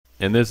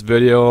In this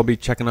video, I'll be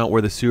checking out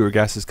where the sewer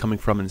gas is coming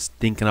from and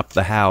stinking up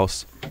the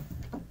house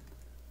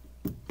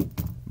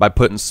by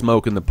putting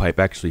smoke in the pipe,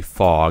 actually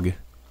fog.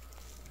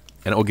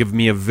 And it will give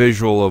me a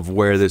visual of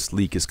where this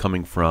leak is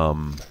coming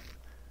from.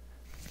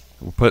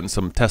 We're putting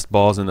some test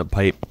balls in the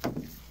pipe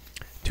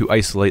to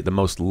isolate the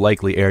most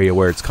likely area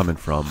where it's coming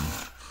from.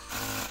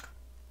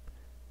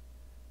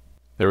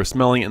 They were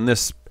smelling it in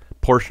this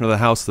portion of the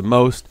house the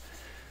most.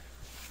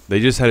 They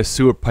just had a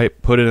sewer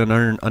pipe put in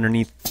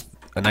underneath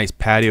a nice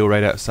patio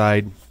right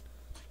outside.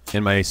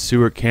 In my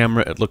sewer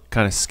camera, it looked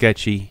kind of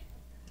sketchy,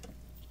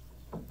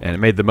 and it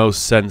made the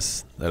most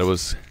sense that it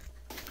was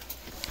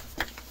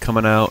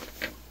coming out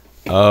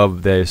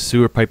of the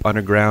sewer pipe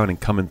underground and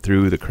coming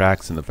through the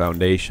cracks in the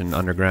foundation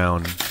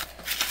underground.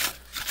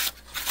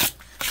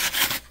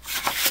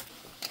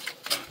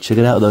 Check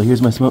it out though,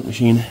 here's my smoke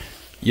machine.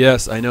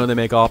 Yes, I know they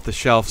make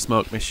off-the-shelf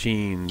smoke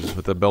machines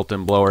with a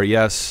built-in blower.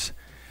 Yes,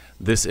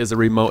 this is a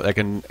remote I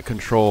can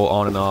control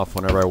on and off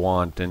whenever I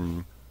want,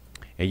 and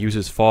it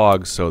uses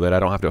fog so that I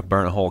don't have to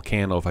burn a whole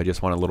candle if I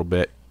just want a little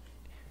bit.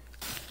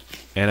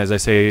 And as I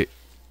say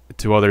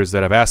to others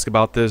that have asked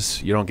about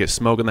this, you don't get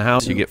smoke in the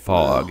house, you get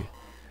fog.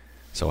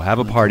 So have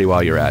a party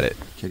while you're at it.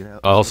 Check it out.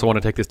 I also want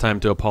to take this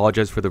time to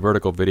apologize for the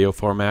vertical video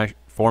format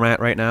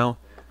right now.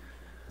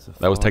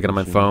 That was taken on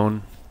my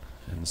phone,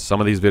 and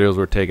some of these videos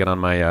were taken on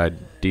my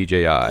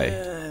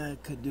DJI.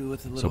 Could do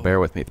with a So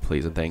bear with me,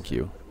 please, and thank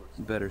you.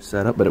 better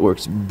setup, but it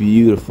works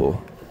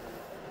beautiful.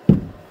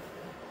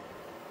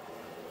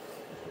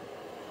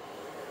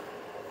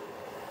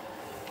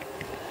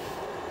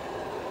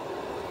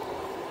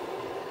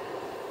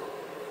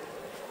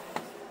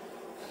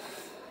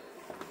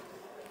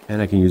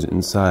 And I can use it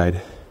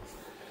inside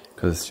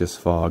because it's just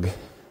fog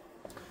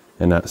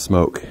and not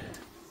smoke.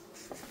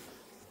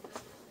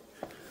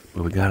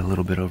 But we got a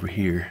little bit over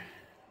here.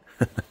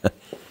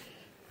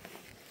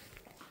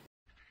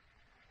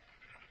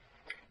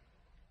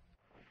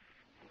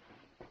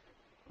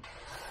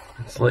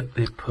 It's like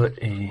they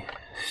put a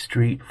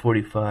Street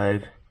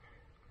 45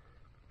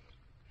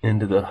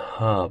 into the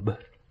hub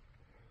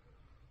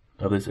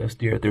of this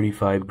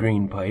SDR35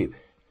 green pipe,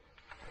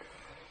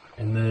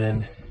 and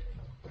then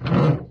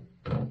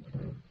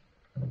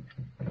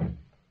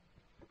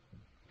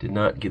did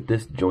not get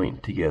this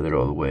joint together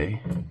all the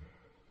way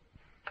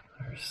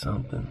or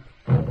something.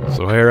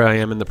 So here I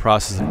am in the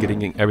process of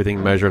getting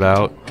everything measured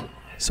out,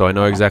 so I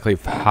know exactly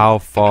how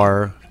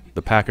far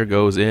the packer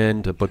goes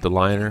in to put the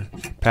liner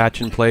patch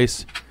in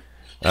place.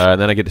 And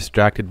then I get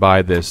distracted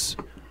by this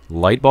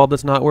light bulb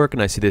that's not working.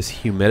 I see this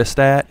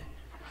humidistat.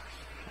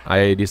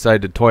 I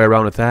decided to toy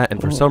around with that, and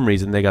for some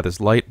reason they got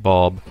this light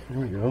bulb There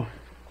we go.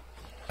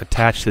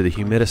 attached to the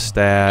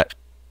humidistat.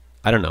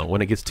 I don't know,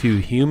 when it gets too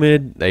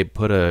humid, they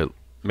put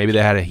maybe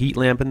they had a heat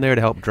lamp in there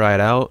to help dry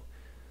it out.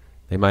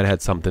 They might have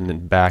had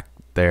something back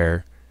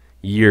there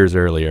years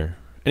earlier.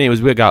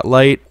 Anyways, we got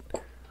light,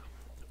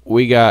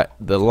 we got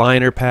the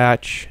liner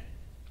patch,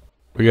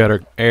 we got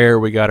our air,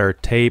 we got our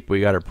tape, we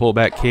got our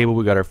pullback cable,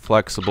 we got our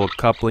flexible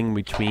coupling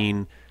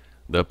between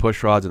the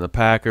push rods and the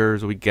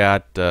packers. We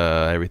got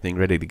everything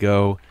ready to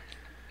go.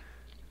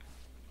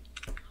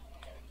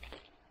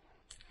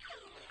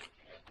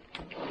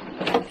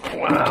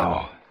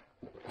 Wow.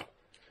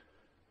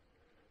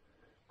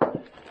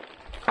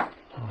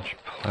 How much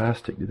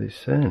plastic do they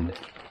send?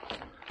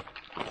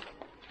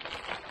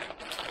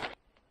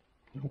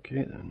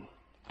 Okay then.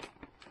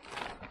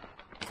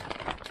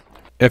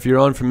 If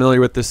you're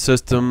unfamiliar with this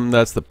system,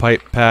 that's the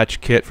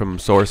PipePatch kit from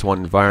Source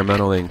One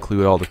Environmental. They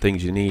include all the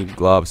things you need: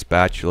 gloves,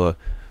 spatula,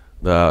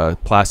 the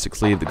plastic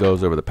sleeve that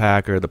goes over the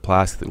packer, the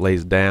plastic that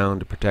lays down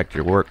to protect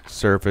your work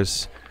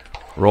surface,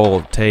 roll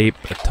of tape,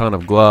 a ton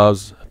of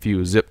gloves, a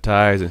few zip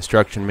ties,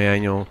 instruction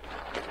manual,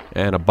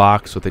 and a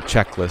box with a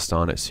checklist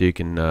on it so you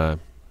can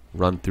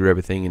run through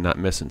everything and not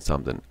missing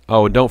something.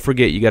 Oh, and don't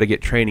forget, you got to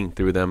get training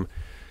through them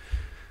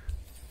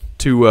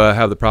to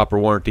have the proper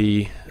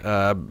warranty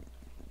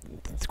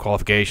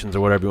qualifications, or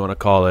whatever you want to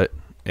call it,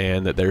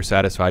 and that they're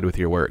satisfied with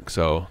your work.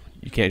 So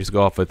you can't just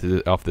go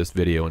off this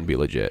video and be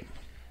legit,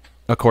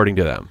 according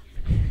to them.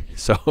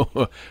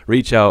 So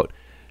reach out.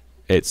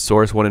 It's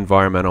Source One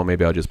Environmental.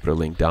 Maybe I'll just put a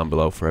link down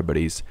below for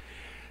everybody's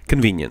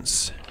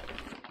convenience.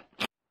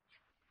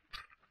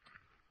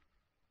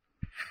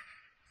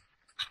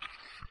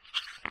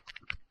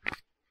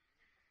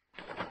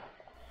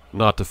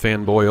 Not to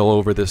fanboy all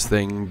over this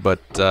thing, but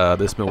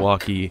this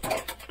Milwaukee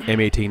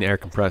M18 air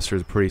compressor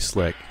is pretty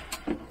slick,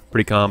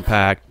 pretty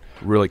compact,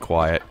 really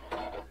quiet.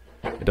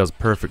 It does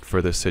perfect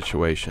for this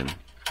situation,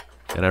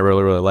 and I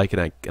really like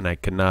it. And I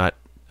cannot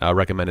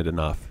recommend it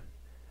enough.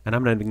 And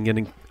I'm not even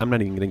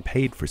getting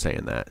paid for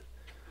saying that.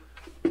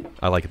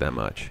 I like it that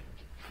much.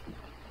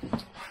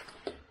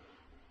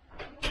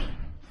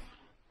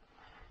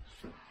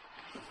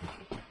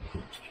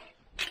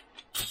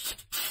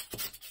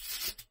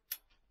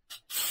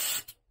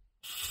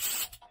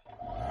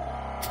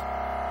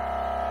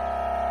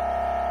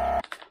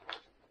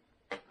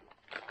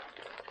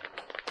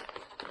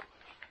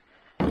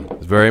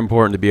 It's very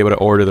important to be able to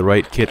order the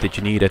right kit that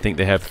you need. I think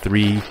they have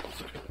 3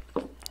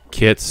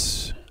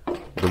 kits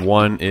The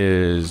one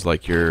is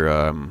like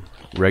your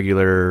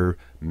regular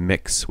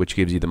mix, which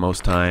gives you the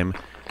most time,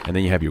 and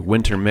then you have your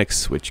winter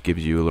mix, which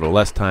gives you a little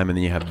less time, and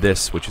then you have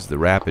this, which is the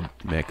rapid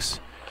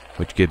mix,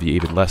 which gives you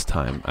even less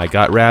time. I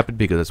got rapid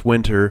because it's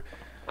winter,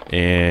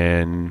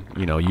 and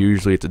you know,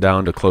 usually it's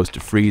down to close to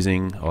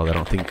freezing. Oh, I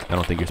don't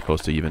think you're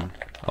supposed to even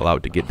allow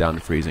it to get down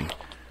to freezing.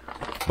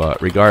 But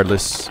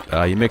regardless,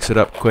 you mix it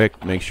up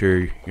quick. Make sure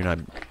you're not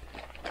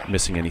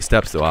missing any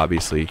steps, though.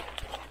 Obviously,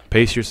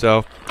 pace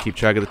yourself, keep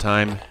track of the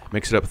time,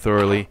 mix it up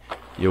thoroughly.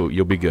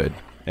 You'll be good.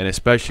 And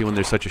especially when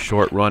there's such a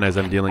short run as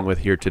I'm dealing with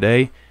here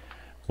today,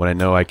 when I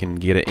know I can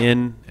get it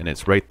in and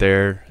it's right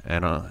there,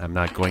 and I'm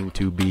not going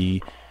to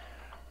be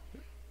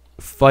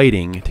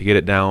fighting to get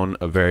it down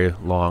a very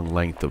long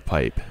length of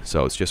pipe.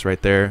 So it's just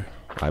right there.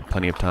 I have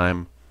plenty of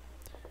time.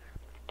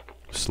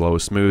 Slow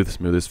is smooth,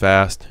 smooth is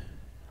fast.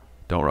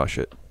 Don't rush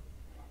it.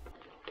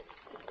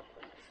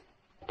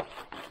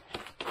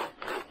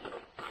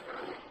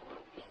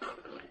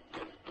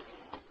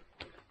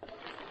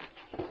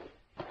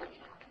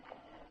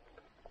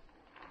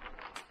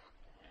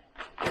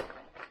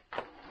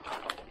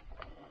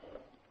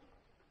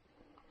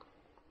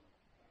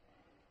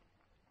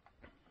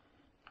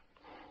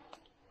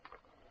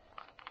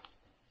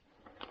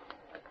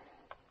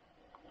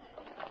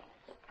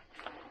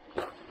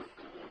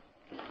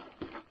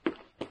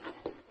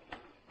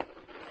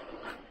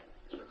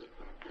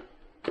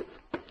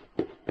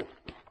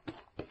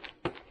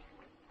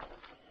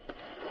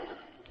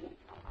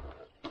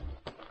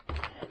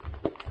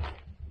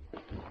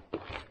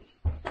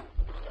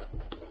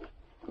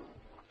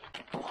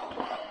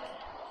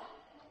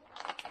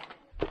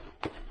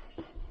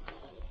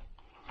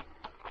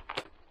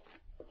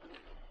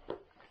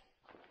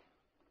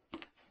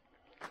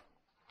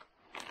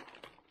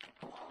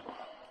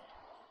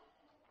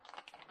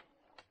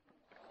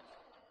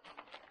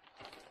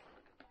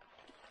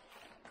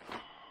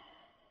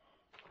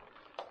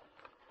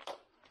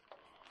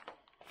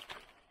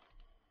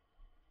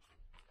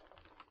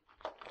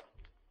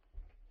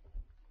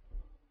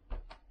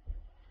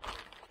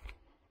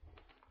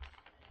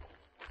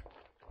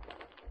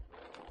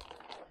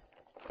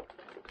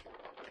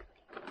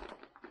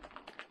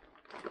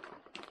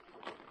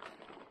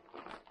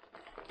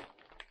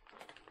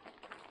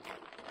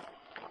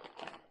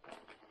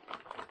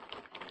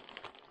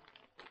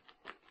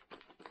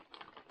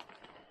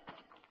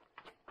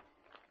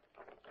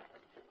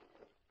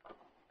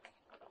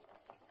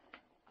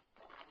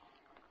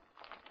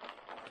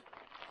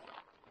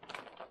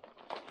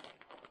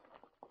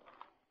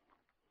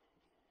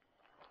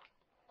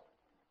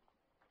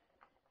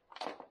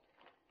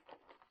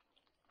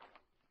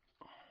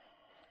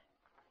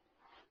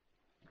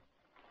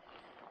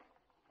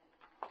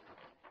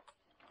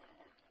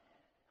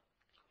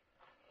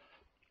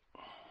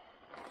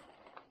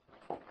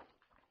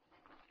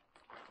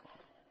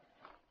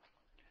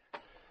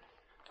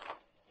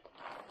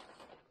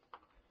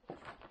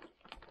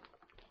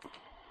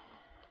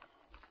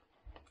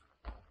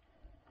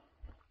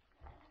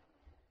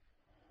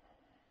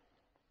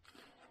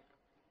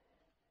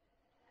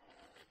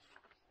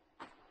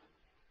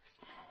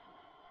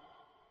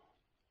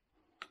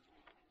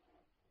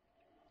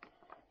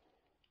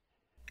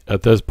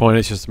 At this point,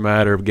 it's just a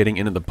matter of getting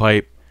into the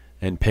pipe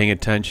and paying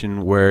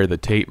attention where the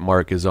tape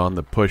mark is on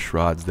the push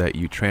rods that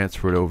you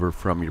transferred over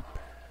from your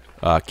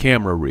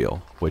camera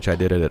reel, which I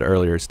did at an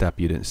earlier step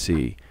you didn't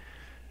see.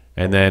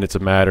 And then it's a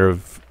matter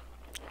of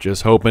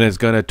just hoping it's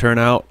going to turn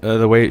out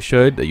the way it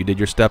should, that you did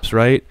your steps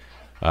right,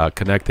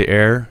 connect the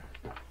air.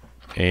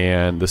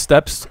 And the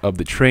steps of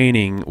the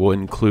training will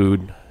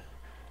include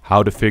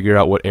how to figure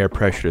out what air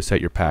pressure to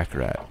set your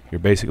packer at. You're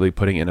basically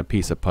putting in a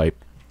piece of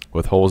pipe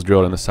with holes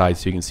drilled on the side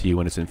so you can see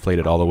when it's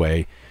inflated all the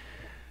way,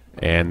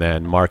 and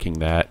then marking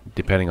that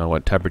depending on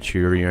what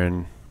temperature you're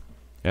in.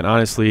 And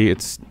honestly,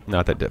 it's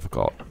not that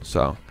difficult.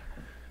 So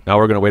now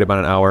we're going to wait about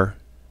an hour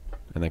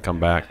and then come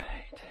back.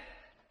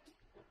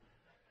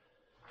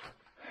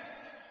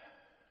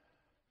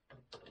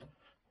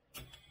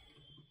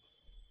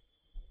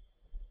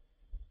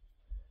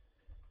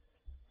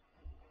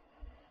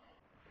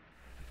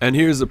 And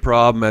here's the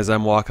problem as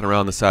I'm walking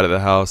around the side of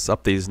the house,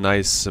 up these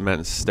nice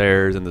cement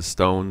stairs and the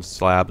stone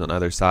slabs on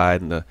either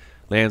side, and the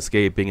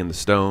landscaping and the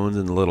stones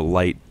and the little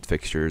light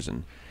fixtures,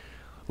 and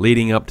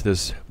leading up to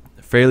this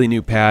fairly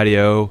new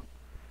patio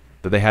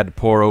that they had to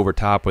pour over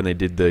top when they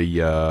did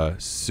the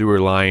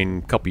sewer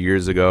line a couple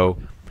years ago.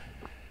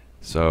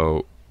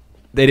 So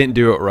they didn't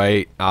do it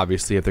right,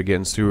 obviously, if they're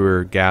getting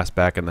sewer gas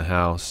back in the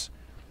house.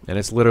 And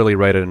it's literally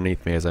right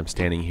underneath me as I'm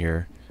standing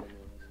here.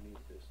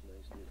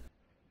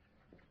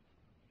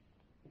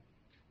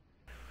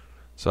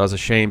 So that's a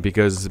shame,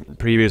 because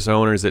previous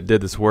owners that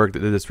did this work, that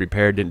did this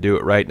repair, didn't do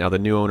it right. Now the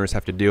new owners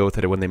have to deal with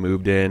it when they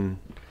moved in.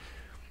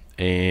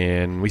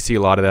 And we see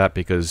a lot of that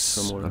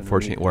because,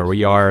 unfortunately, where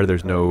we are,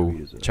 there's no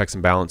checks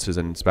and balances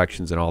and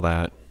inspections and all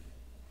that.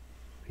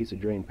 Piece of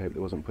drain pipe that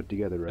wasn't put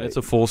together right. It's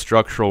a full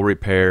structural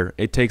repair.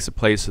 It takes the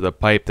place of the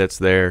pipe that's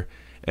there,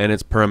 and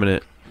it's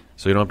permanent,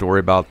 so you don't have to worry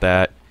about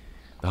that.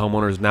 The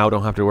homeowners now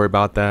don't have to worry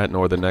about that,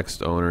 nor the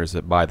next owners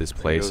that buy this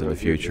place in the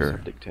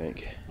future.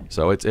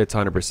 So it's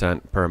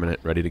 100% permanent,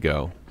 ready to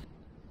go.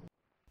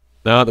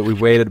 Now that we've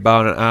waited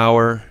about an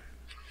hour,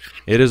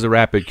 it is a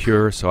rapid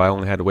cure, so I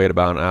only had to wait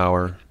about an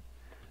hour.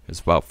 It's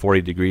about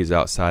 40 degrees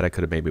outside. I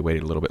could have maybe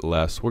waited a little bit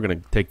less. We're going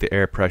to take the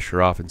air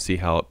pressure off and see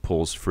how it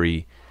pulls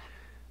free.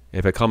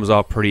 If it comes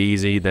off pretty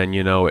easy, then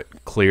you know it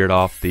cleared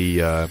off the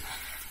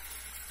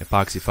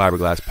epoxy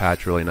fiberglass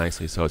patch really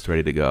nicely, so it's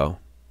ready to go.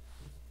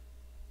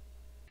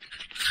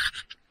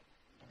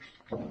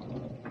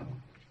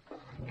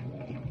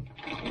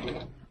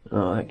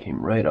 Oh, that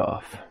came right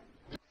off.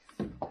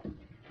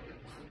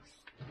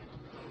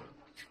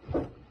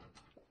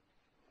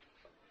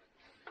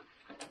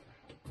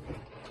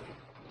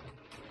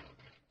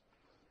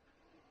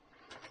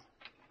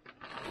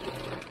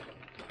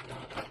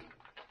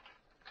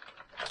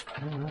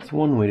 Well, that's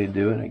one way to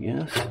do it, I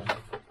guess.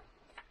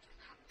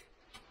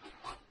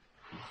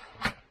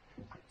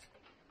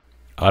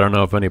 I don't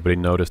know if anybody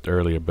noticed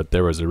earlier, but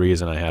there was a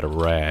reason I had a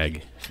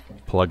rag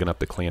plugging up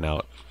the clean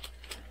out.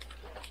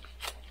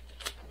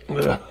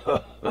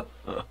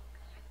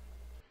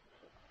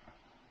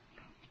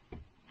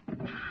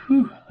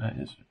 Whew, that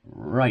is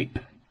ripe.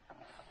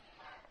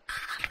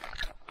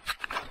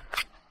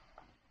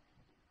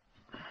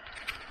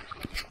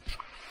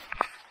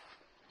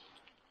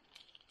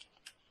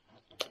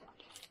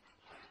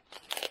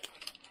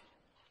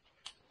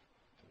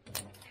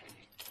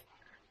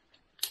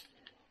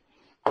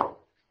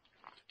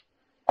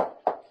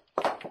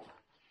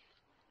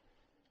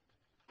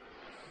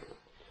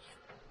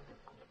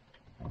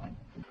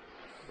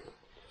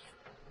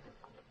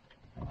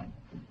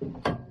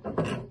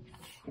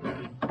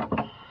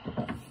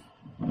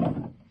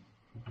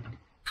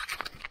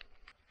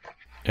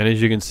 And as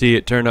you can see,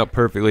 it turned out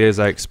perfectly as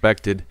I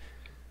expected.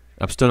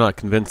 I'm still not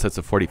convinced that's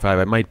a 45.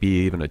 It might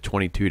be even a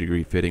 22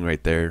 degree fitting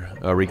right there.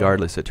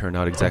 Regardless, it turned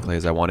out exactly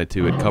as I wanted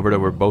to. It covered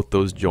over both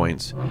those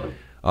joints.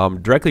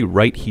 Directly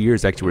right here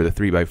is actually where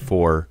the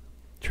 3x4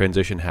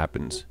 transition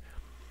happens.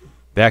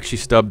 They actually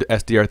stubbed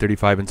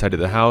SDR35 inside of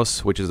the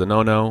house, which is a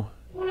no-no,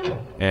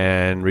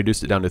 and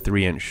reduced it down to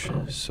 3-inch.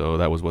 So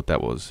that was what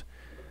that was.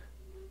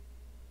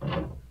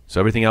 So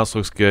everything else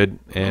looks good,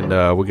 and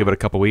we'll give it a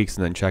couple weeks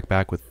and then check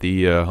back with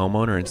the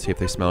homeowner and see if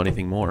they smell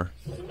anything more.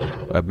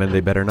 I mean, they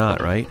better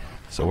not, right?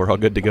 So we're all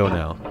good to go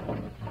now.